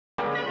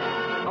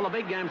Well, the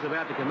big game's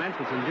about to commence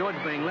with St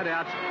George being let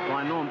out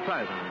by Norm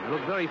Provan. They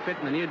look very fit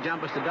in the new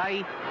jumpers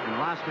today. And the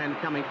last man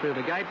coming through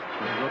the gate,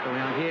 look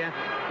around here,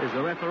 is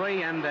the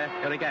referee and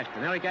Eric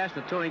Ashton. Eric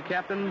Ashton, the touring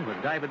captain,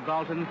 with David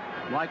Bolton,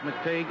 Mike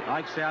McTeague,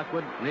 Ike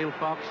Southwood, Neil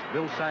Fox,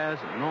 Bill Sayers,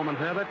 Norman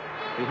Herbert.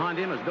 Behind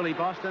him is Billy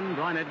Boston,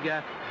 Brian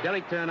Edgar,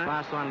 Derek Turner,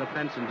 last line of the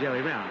fence, and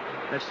Jerry Round.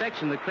 That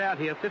section, the crowd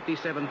here,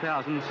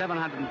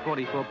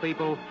 57,744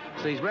 people,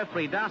 sees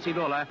referee Darcy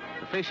Lawler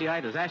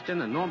officiate as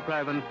Ashton and Norm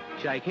Provan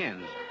shake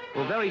hands.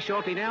 Well, very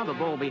shortly now, the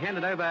ball will be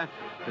handed over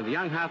to the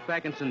young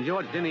halfback in St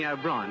George, Denny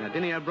O'Brien. Now,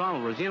 Denny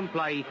O'Brien will resume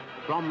play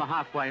from the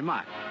halfway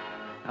mark.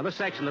 Now, this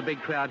section, the big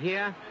crowd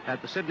here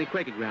at the Sydney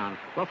Cricket Ground.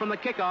 Well, from the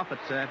kick-off,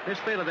 it's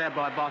misfielded there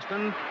by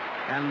Boston,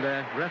 and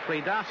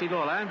referee Darcy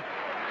Lawler,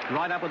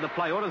 right up with the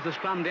play, orders the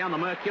scrum down. The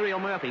Mercurial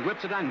Murphy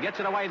whips it in,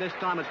 gets it away this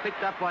time. It's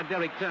picked up by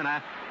Derek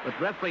Turner,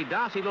 but referee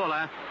Darcy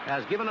Lawler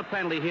has given a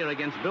penalty here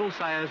against Bill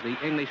Sayers, the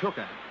English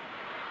hooker.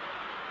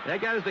 There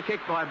goes the kick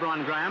by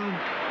Brian Graham.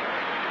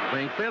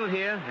 Being fielded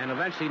here and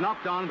eventually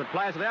knocked on, but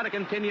players allowed to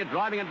continue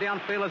driving it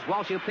downfield as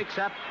Walsh, who picks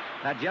up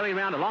Jerry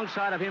Round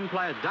alongside of him.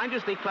 Players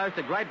dangerously close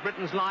to Great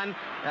Britain's line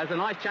as the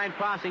nice chain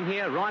passing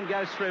here. Ryan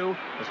goes through,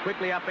 is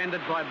quickly upended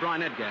by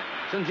Brian Edgar.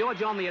 St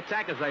George on the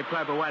attack as they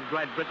probe away at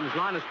Great Britain's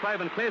line as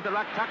Provan clears the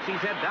ruck, tucks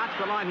his head, darts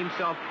the line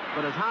himself,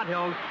 but is hard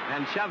held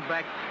and shoved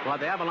back by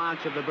the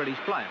avalanche of the British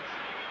players.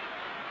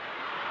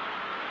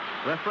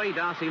 Referee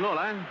Darcy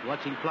Lawler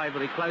watching play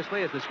very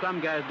closely as the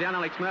scrum goes down.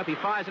 Alex Murphy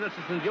fires it. It's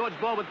the St George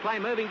ball with play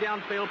moving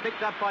downfield,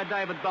 picked up by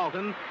David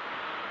Bolton.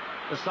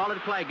 The solid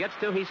play gets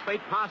to his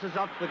feet, passes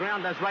off the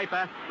ground as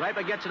Raper.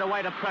 Raper gets it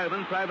away to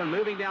Provan. Provan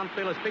moving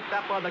downfield is picked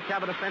up by the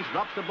cover defence,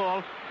 drops the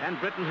ball, and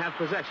Britain have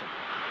possession.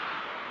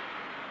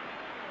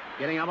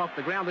 Getting up off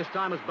the ground this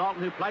time is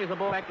Bolton, who plays the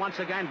ball back once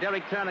again.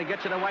 Derek Turner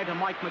gets it away to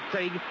Mike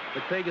McTeague.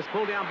 McTeague is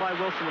pulled down by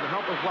Wilson with the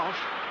help of Walsh.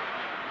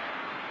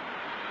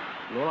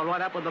 Lawler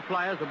right up with the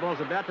players. The ball's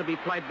about to be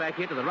played back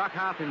here to the ruck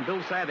half in Bill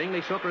Sayers, the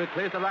English hooker, who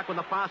clears the ruck with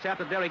a pass out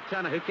to Derek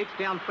Turner, who kicks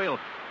downfield.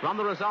 From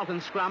the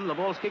resultant scrum, the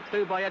ball's kicked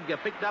through by Edgar,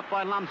 picked up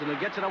by Lumsden, who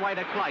gets it away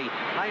to Clay.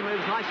 Clay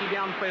moves nicely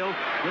downfield,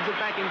 gives it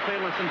back in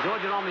field, and St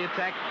George are on the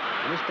attack.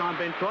 And this time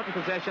being caught in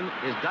possession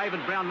is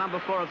David Brown, number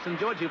 4 of St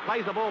George, who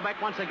plays the ball back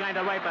once again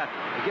to Raper.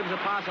 He gives a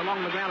pass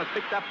along the ground. It's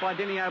picked up by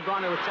Denny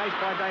O'Brien, who was chased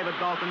by David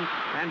Bolton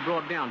and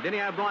brought down.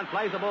 Denny O'Brien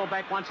plays the ball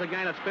back once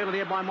again. It's fielded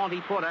here by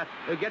Monty Porter,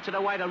 who gets it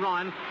away to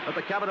Ryan. But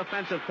the cover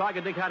defence of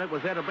Tiger Dick Huddart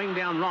was there to bring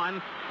down Ryan.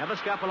 Have a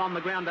scuffle on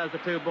the ground as the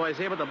two boys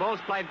here, but the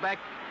ball's played back.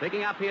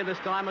 Picking up here this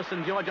time is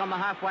St George on the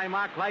halfway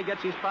mark. Clay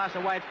gets his pass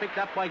away. It's picked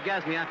up by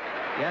Gasnier.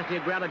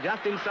 Gasnier grounded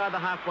just inside the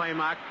halfway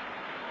mark.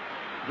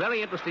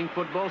 Very interesting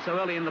football so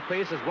early in the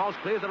piece as Walsh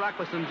clears the ruck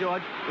for St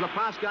George with a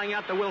pass going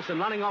out to Wilson.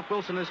 Running off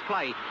Wilson is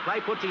Clay.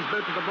 Clay puts his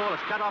boot to the ball.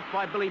 It's cut off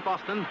by Billy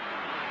Boston.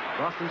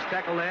 Boston's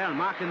tackle there and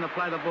marked in the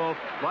play the ball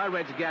by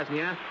Reg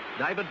Gasnier.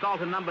 David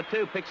Bolton, number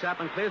 2, picks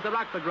up and clears the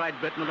ruck for Great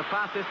Britain with a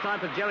pass this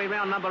time to Jerry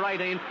Round, number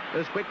 18,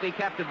 who's quickly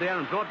captured there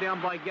and brought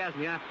down by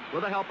Gasnier.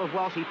 With the help of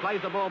Walsh, he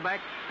plays the ball back,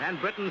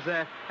 and Britain's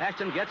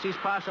Ashton gets his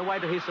pass away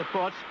to his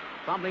supports.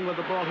 Fumbling with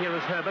the ball here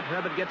is Herbert.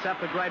 Herbert gets up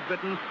for Great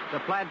Britain to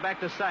play it back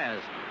to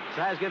Sayers.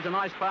 Sayers gives a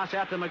nice pass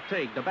out to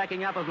McTeague. The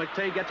backing up of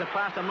McTeague gets a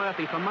pass to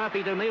Murphy. From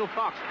Murphy to Neil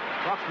Fox.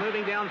 Fox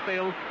moving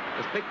downfield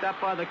is picked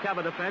up by the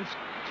cover defence,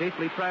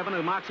 chiefly Provan,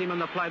 who marks him in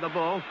the play the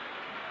ball.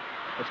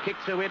 It's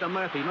kicked through here to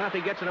Murphy.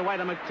 Murphy gets it away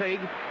to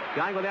McTeague.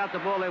 Going without the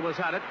ball there was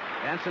Huddart.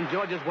 And St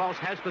George's Walsh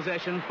has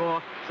possession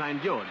for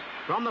St George.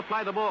 From the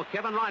play the ball,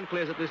 Kevin Ryan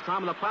clears it this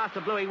time with a pass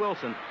to Bluey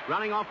Wilson.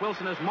 Running off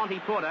Wilson is Monty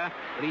Porter,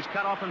 but he's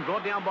cut off and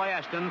brought down by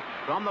Ashton.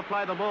 From the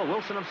play the ball,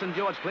 Wilson of St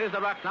George clears the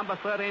ruck, number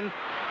 13.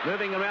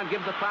 Moving around,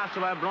 gives the pass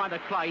to O'Brien to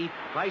Clay.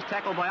 Clay's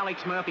tackled by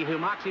Alex Murphy, who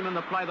marks him in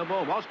the play the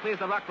ball. Walsh clears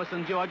the ruck for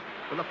St George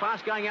with a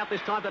pass going out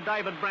this time to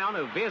David Brown,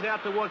 who veers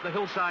out towards the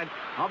hillside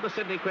of the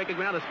Sydney Cricket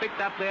Ground. Is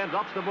picked up there,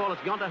 drops the ball.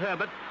 It's gone to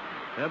Herbert.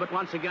 Herbert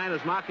once again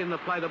is marked in the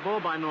play the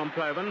ball by Norm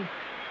Provan.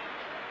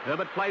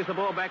 Herbert plays the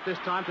ball back this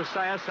time to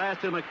Sayers. Sayers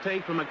to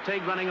McTeague. From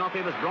McTeague running off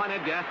here was Brian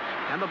Edgar.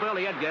 And the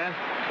burly Edgar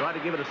tried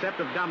to give it a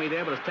deceptive dummy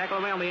there, but it's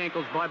tackled around the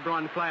ankles by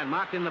Brian Clay and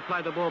marked in the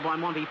play the ball by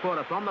Monty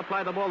Porter. From the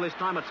play the ball this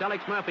time, it's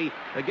Alex Murphy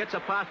who gets a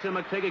pass to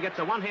McTeague. He gets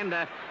a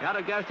one-hander. Out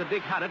it goes to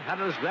Dick Huddart.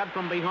 Huddart is grabbed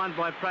from behind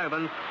by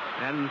Provan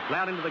and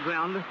plowed into the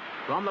ground.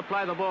 From the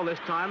play the ball this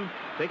time,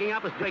 picking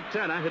up is Derek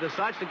Turner, who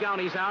decides to go on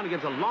his own. He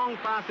gives a long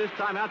pass this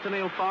time out to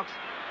Neil Fox.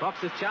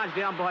 Fox is charged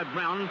down by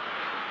Brown.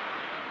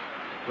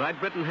 Great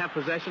Britain have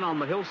possession on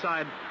the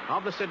hillside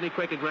of the Sydney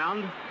Cricket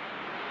Ground.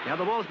 Now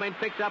the ball's been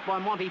picked up by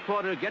Monty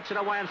Porter, who gets it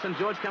away, and St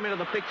George come into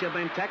the picture,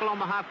 being tackled on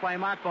the halfway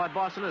mark by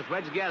Boston as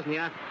Reg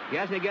Gasnier.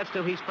 Gasnier gets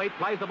to his feet,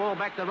 plays the ball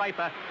back to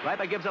Raper.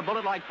 Raper gives a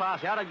bullet-like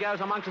pass. Out it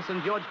goes amongst the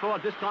St George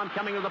forward. This time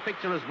coming to the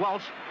picture is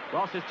Walsh.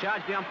 Walsh is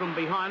charged down from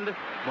behind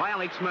by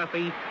Alex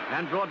Murphy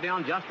and brought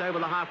down just over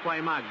the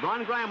halfway mark.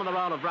 Brian Graham on the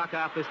role of ruck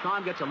half this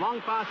time gets a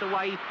long pass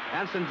away,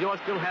 and St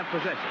George still have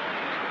possession.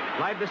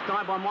 Played this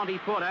time by Monty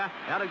Porter.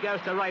 Out it goes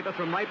to Raper.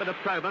 From Raper to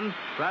Provan.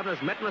 Provan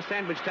is met in a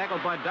sandwich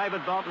tackled by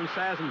David Bolton,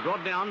 Sayers, and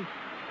brought down.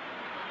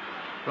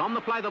 From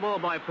the play the ball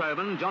by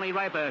Probyn, Johnny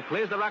Raper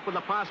clears the ruck with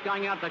the pass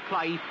going out to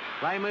Clay.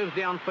 Clay moves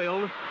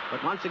downfield,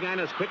 but once again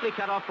is quickly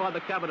cut off by the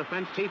cover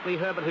defence, chiefly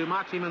Herbert, who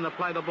marks him in the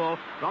play the ball.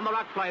 From the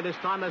ruck play this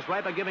time, there's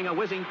Raper giving a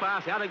whizzing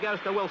pass. Out it goes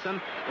to Wilson.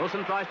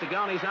 Wilson tries to go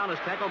on his own, is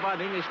tackled by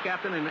the English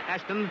captain in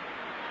Ashton.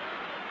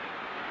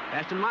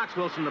 Ashton marks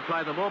Wilson to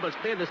play the ball, but it's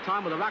cleared this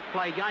time with a ruck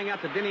play going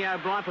out to Denny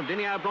O'Brien. From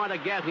Denny O'Brien to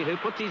Gasnier, who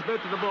puts his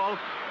boot to the ball.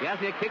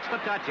 Gasnier kicks for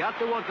touch out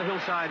towards the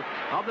hillside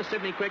of the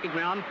Sydney cricket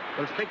ground.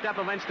 But it's picked up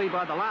eventually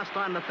by the last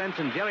line defence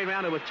and Jerry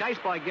Round, who was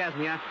chased by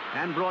Gasnier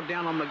and brought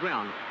down on the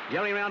ground.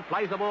 Jerry Round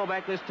plays the ball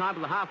back this time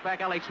to the halfback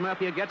Alex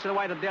Murphy, who gets it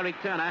away to Derek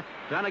Turner.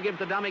 Turner gives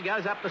the dummy,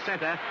 goes up the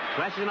centre,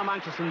 crashes in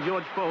amongst the St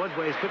George forwards,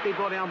 where he's quickly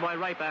brought down by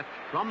Raper.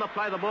 From the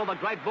play the ball, the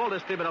great ball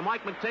distributor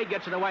Mike McTeague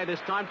gets it away this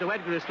time to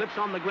Edgar, who slips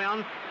on the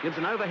ground, gives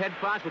an overhead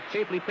pass, which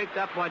chiefly picked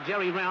up by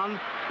Jerry Round.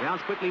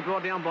 Round's quickly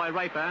brought down by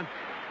Raper.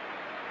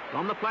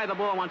 From the play the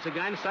ball once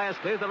again, Sayers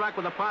clears the ruck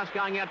with a pass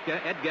going at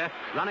Edgar.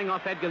 Running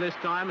off Edgar this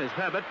time is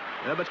Herbert.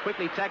 Herbert's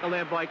quickly tackled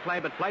there by Clay,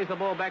 but plays the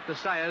ball back to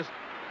Sayers.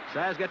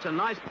 Sayers gets a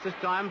nice this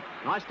time,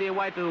 nicely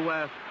away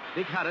to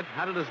Dick Huddett.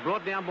 Huddett is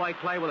brought down by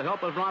Clay with the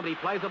help of Ryan, but he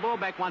plays the ball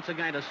back once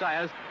again to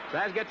Sayers.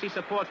 Sayers gets his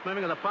supports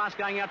moving with a pass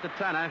going out to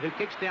Turner, who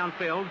kicks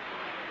downfield.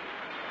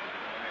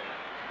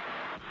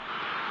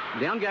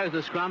 Down goes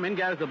the scrum, in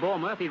goes the ball.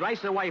 Murphy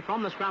races away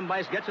from the scrum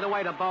base, gets it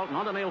away to Bolton,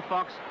 onto Neil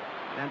Fox,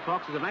 and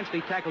Fox is eventually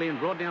tackled and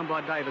brought down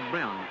by David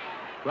Brown.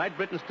 Great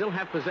Britain still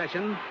have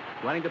possession.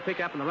 Waiting to pick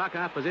up in the ruck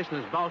half position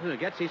is Bolton, who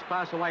gets his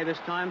pass away this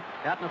time.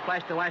 Out in a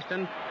flash to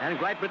Ashton. And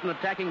Great Britain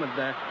attacking with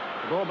the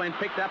ball being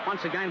picked up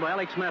once again by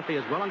Alex Murphy,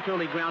 as well and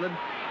truly grounded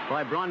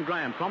by Brian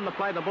Graham. From the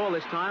play the ball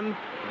this time.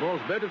 The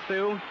ball's booted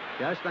through.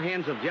 Goes to the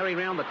hands of Jerry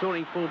Round, the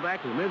touring fullback,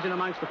 who moves in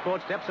amongst the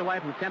court, steps away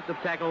from attempt of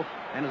tackle,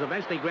 and is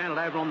eventually grounded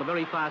over on the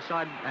very far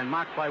side and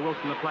marked by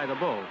Wilson to play the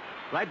ball.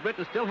 Great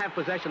Britain still have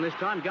possession this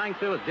time. Going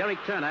through is Derek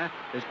Turner,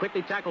 who's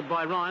quickly tackled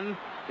by Ryan.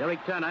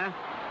 Derek Turner.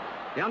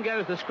 Down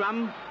goes the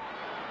scrum.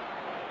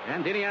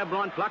 And Denny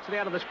O'Brien plucks it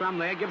out of the scrum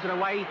there, gives it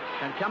away,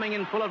 and coming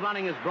in full of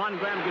running as Brian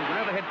Graham gives an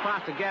overhead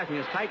pass to Gasnier.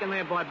 Is taken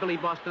there by Billy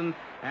Boston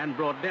and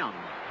brought down.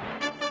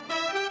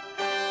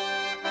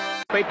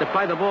 To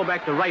play the ball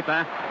back to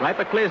Raper.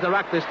 Raper clears the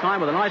ruck this time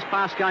with a nice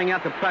pass going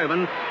out to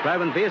Probyn.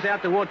 Probyn veers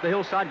out towards the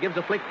hillside, gives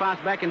a flick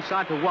pass back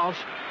inside to Walsh,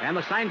 and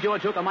the St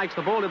George hooker makes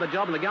the ball to the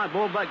job, and the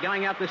ball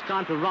going out this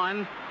time to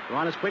Ryan.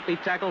 Ryan is quickly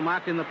tackled,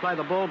 marked in the play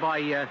the ball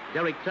by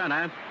Derek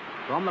Turner.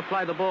 From the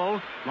play the ball,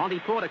 Monty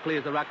Porter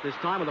clears the ruck this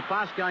time with a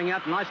pass going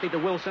out nicely to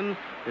Wilson,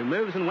 who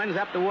moves and wends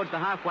up towards the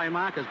halfway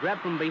mark, is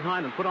grabbed from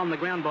behind and put on the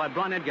ground by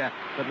Brian Edgar.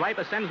 But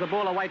Raper sends the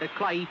ball away to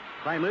Clay.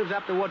 Clay moves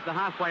up towards the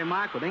halfway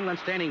mark with England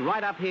standing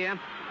right up here.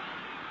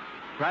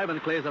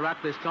 Probyn clears the ruck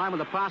this time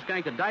with a pass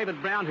going to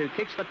David Brown, who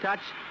kicks for touch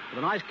with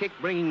a nice kick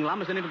bringing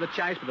Lumsden into the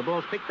chase, but the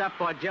ball's picked up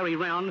by Jerry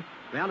Round.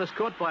 Round is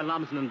caught by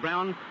Lumsden and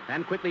Brown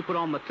and quickly put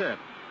on the turf.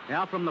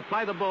 Now from the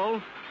play the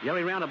ball,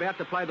 Jerry Round about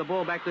to play the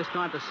ball back this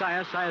time to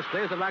Sayers. Sayers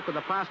clears the ruck with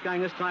a pass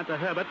going this time to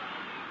Herbert.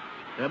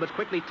 Herbert's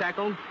quickly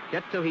tackled,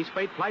 gets to his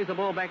feet, plays the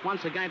ball back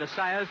once again to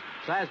Sayers.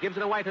 Sayers gives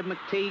it away to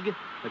McTeague.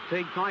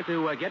 McTeague trying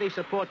to get his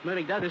supports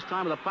moving, does this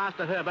time with a pass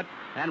to Herbert.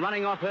 And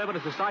running off Herbert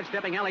is the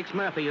sidestepping Alex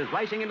Murphy, who's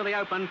racing into the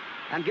open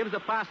and gives the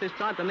pass this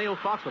time to Neil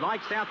Fox with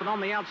Ike Southwood on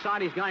the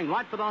outside. He's going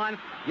right for the line,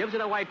 gives it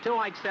away to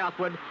Ike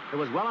Southwood, who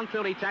was well and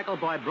truly tackled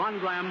by Brian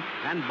Graham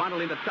and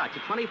bundled into touch. A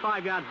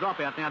 25-yard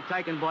dropout now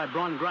taken by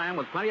Brian Graham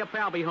with plenty of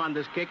power behind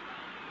this kick.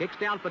 Kicks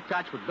down for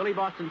touch with Billy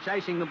Boston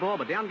chasing the ball,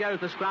 but down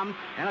goes the scrum,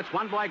 and it's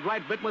won by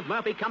Great Britain with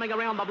Murphy coming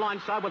around the blind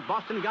side with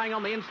Boston going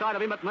on the inside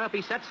of him. But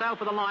Murphy sets sail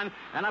for the line,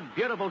 and a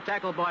beautiful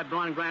tackle by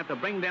Brian Graham to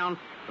bring down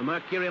the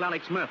mercurial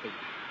Alex Murphy.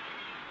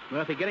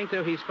 Murphy getting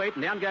to his feet,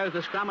 and down goes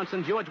the scrum, and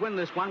St George win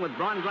this one with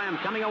Brian Graham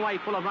coming away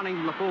full of running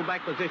from the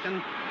full-back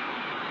position.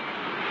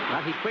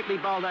 But he's quickly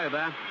bowled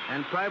over,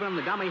 and Probyn,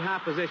 the dummy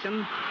half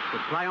position,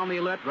 would play on the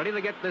alert, ready to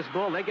get this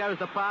ball. There goes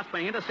the pass,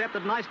 being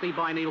intercepted nicely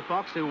by Neil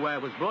Fox, who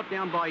was brought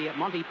down by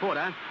Monty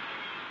Porter.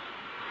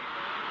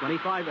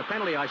 25, a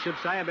penalty, I should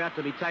say, about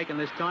to be taken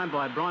this time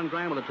by Brian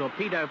Graham with a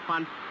torpedo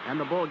punt, and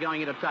the ball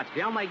going into touch.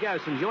 Down they go.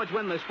 St George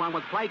win this one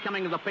with Clay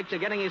coming to the picture,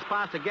 getting his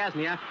pass to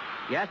Gasnier.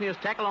 Gasnier's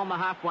tackle on the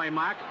halfway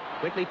mark,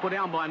 quickly put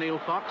down by Neil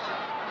Fox.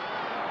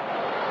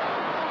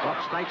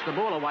 Fox takes the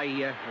ball away.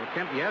 He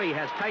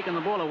has taken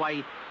the ball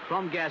away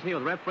from Gasnier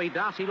with referee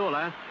Darcy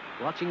Lawler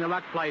watching the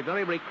ruck play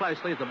very, very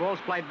closely as the ball's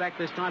played back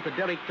this time to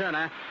Derek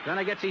Turner.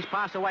 Turner gets his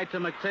pass away to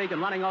McTeague,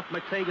 and running off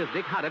McTeague is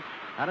Dick Huddett.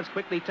 Huddett's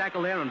quickly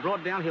tackled there and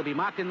brought down. He'll be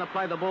marked in the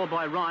play the ball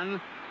by Ryan.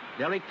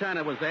 Derek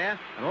Turner was there,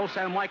 and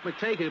also Mike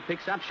McTeague, who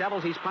picks up,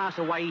 shovels his pass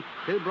away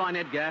to Brian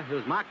Edgar,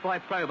 who's marked by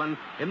Probyn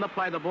in the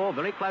play the ball,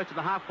 very close to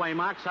the halfway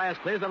mark. Sayers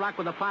clears the ruck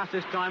with a pass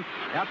this time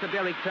out to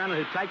Derek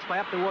Turner, who takes play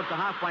up towards the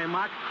halfway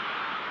mark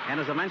and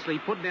is eventually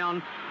put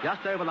down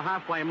just over the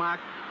halfway mark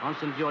on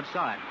St George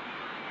side.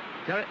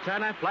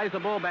 Turner plays the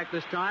ball back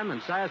this time,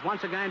 and Sayers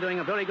once again doing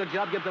a very good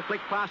job, gives a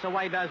flick pass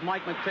away, does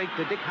Mike McTeague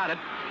to Dick Huddett.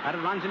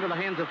 Huddett runs into the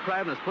hands of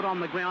Probyn, is put on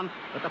the ground,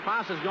 but the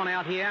pass has gone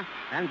out here,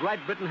 and Great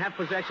Britain have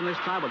possession this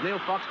time with Neil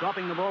Fox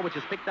dropping the ball, which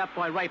is picked up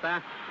by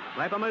Raper.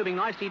 Raper moving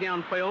nicely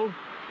downfield.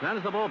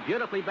 Turns the ball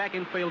beautifully back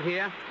in field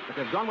here, but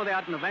they've gone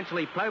without, and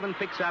eventually Proven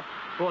picks up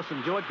for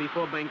St George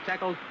before being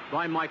tackled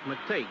by Mike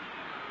McTeague.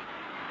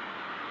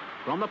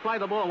 From the play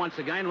the ball once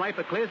again,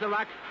 Raper clears the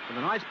ruck with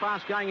a nice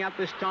pass going out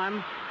this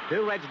time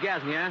to Reg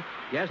Gasnier.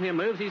 Gasnier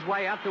moves his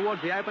way out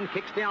towards the open,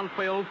 kicks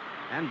downfield,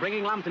 and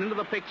bringing Lumsden into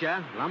the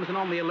picture. Lumsden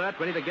on the alert,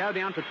 ready to go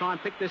down to try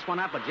and pick this one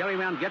up, but Jerry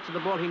Round gets to the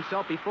ball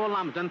himself before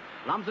Lumsden.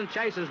 Lumsden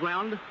chases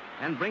Round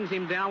and brings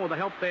him down with the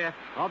help there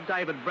of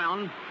David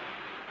Brown.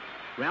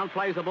 Round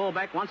plays the ball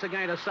back once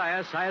again to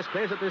Sayers. Sayers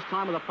clears it this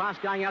time with a pass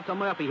going out to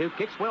Murphy, who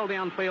kicks well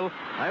downfield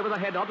over the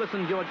head of the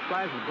St George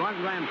players, with Brian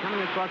Graham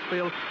coming across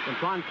field and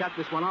try and cut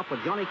this one off,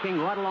 with Johnny King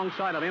right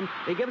alongside of him.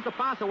 He gives the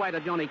pass away to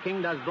Johnny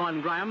King, does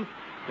Brian Graham.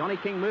 Johnny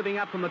King moving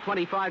up from the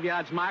 25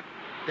 yards mark,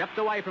 stepped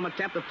away from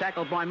attempt of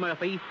tackle by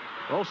Murphy.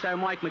 Also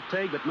Mike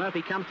McTeague, but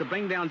Murphy comes to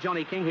bring down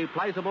Johnny King, who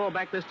plays the ball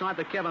back this time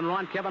to Kevin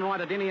Ryan. Kevin Ryan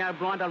to Denny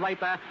O'Brien to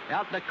Raper,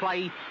 out to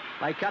Clay.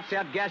 Clay cuts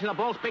out Gash, and the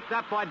ball's picked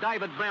up by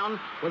David Brown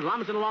with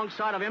Lumsden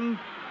alongside of him.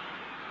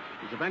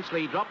 He's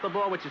eventually dropped the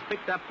ball, which is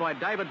picked up by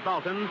David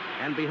Bolton,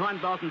 and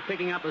behind Bolton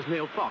picking up is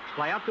Neil Fox.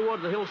 Play out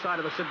towards the hillside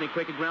of the Sydney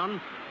Cricket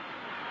Ground.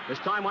 This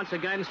time, once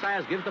again,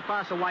 Sayers gives the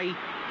pass away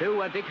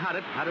to Dick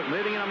Huddett. Huddett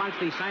moving in amongst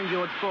the St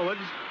George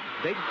forwards.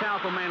 Big,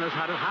 powerful man is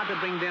Huddett, hard to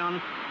bring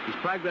down. His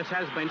progress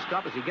has been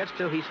stopped as he gets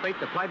to his feet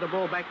to play the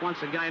ball back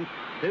once again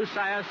to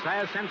Sayers.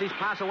 Sayers sends his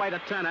pass away to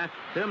Turner,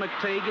 to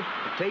McTeague.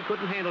 McTeague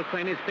couldn't handle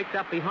clean. It's picked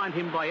up behind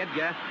him by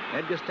Edgar.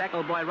 Edgar's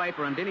tackled by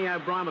Raper and Denny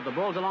O'Brien, but the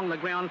ball's along the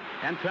ground,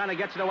 and Turner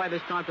gets it away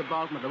this time to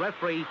Bolton. But the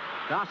referee,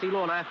 Darcy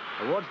Lawler,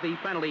 awards the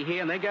penalty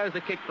here, and there goes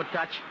the kick for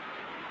touch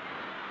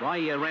by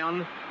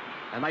Round.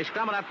 And they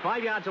scrum it up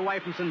 5 yards away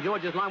from St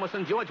George's line, with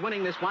St George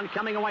winning this one.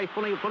 Coming away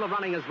full of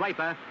running is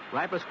Raper.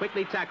 Raper's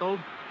quickly tackled.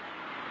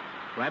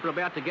 Raper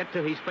about to get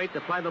to his feet to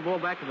play the ball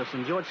back to the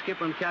St George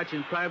skipper and coach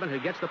in Proven, who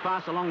gets the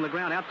pass along the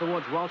ground out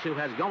towards Walsh, who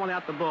has gone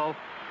without the ball.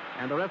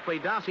 And the referee,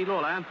 Darcy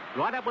Lawler,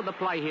 right up with the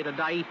play here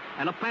today.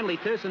 And a penalty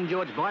to St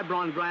George by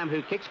Brian Graham,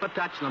 who kicks for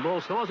touch. And the ball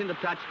soars into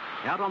touch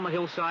out on the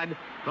hillside.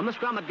 From the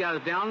scrum it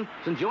goes down.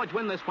 St George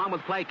win this one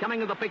with play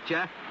coming to the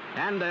picture.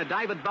 And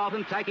David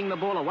Bolton taking the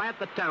ball away at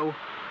the toe.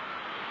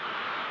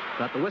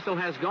 But the whistle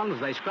has gone as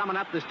they scrum it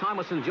up this time,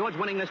 with St George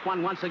winning this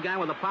one once again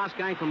with a pass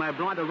going from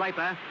O'Brien to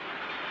Raper.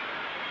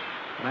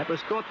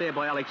 Raper's caught there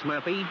by Alex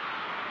Murphy.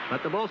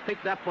 But the ball's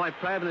picked up by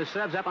Proven, who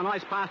serves up a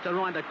nice pass to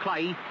Ryan to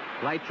Clay.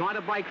 Clay trying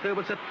to break through,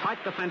 but it's a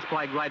tight defence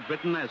by Great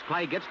Britain as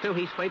Clay gets to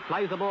his feet,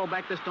 plays the ball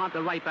back this time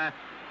to Raper,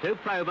 to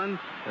Proven,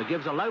 who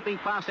gives a loping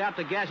pass out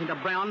to Gash into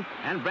Brown,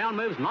 and Brown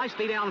moves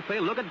nicely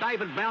downfield. Look at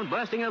David Brown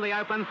bursting into the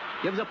open,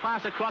 gives a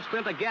pass across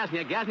field to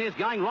Gasnier. Gasnier's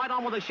going right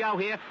on with the show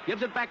here,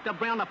 gives it back to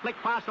Brown, a flick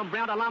pass from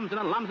Brown to Lumsden,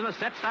 and Lumsden has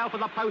set sail for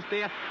the post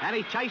there, and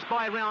he's chased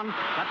by Round,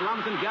 but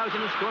Lumsden goes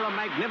in to score a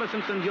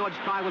magnificent St George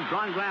try, with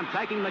Brian Graham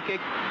taking the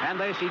kick, and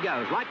there she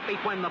goes, right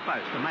between the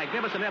posts. A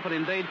magnificent effort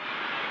indeed.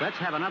 Let's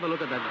have another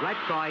look at that great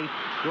try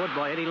scored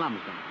by Eddie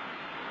Lumsden.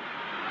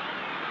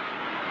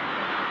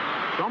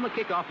 From the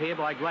kick-off here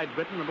by Great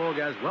Britain, the ball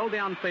goes well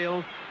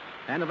downfield,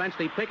 and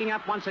eventually picking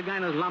up once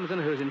again is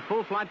Lumsden, who's in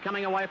full flight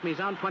coming away from his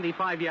own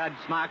 25-yard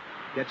mark.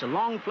 Gets a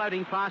long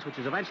floating pass, which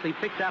is eventually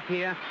picked up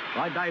here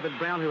by David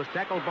Brown, who was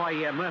tackled by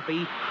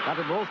Murphy. But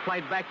the ball's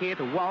played back here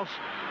to Walsh.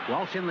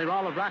 Walsh in the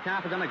role of ruck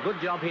half has done a good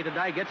job here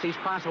today. Gets his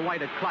pass away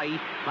to Clay.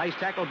 Clay's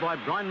tackled by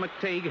Brian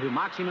McTeague, who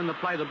marks him in the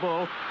play the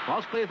ball.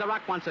 Walsh clears the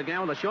ruck once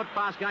again with a short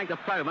pass going to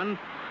Proven.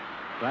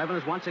 Proven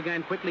is once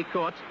again quickly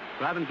caught.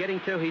 Proven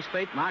getting to his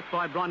feet, marked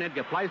by Brian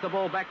Edgar. Plays the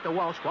ball back to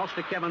Walsh. Walsh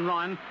to Kevin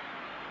Ryan.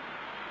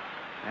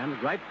 And a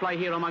great play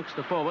here amongst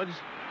the forwards.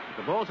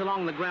 The ball's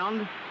along the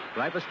ground.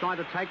 Raper's trying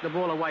to take the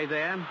ball away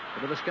there. A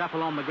bit of a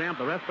scuffle on the ground.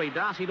 The referee,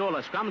 Darcy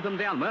Lawler, scrums them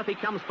down. Murphy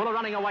comes full of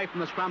running away from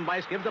the scrum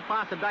base. Gives the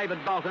pass to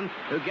David Bolton,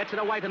 who gets it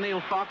away to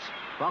Neil Fox.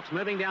 Fox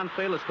moving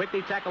downfield is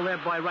quickly tackled there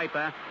by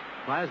Raper.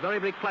 Players very,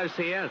 very close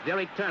here as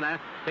Derek Turner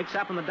picks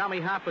up in the dummy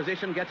half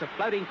position, gets a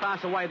floating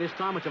pass away this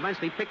time, which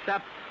eventually picked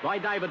up by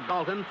David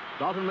Bolton.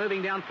 Bolton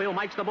moving downfield,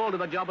 makes the ball to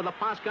the job with the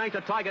pass going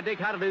to Tiger Dick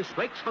Huddett, who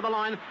streaks for the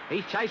line.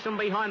 He's chased from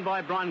behind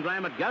by Brian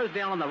Graham. It goes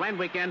down on the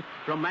Randwick end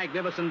from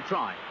magnificent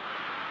try.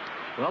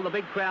 Well, the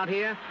big crowd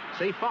here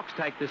see Fox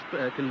take this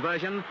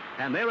conversion,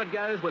 and there it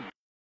goes with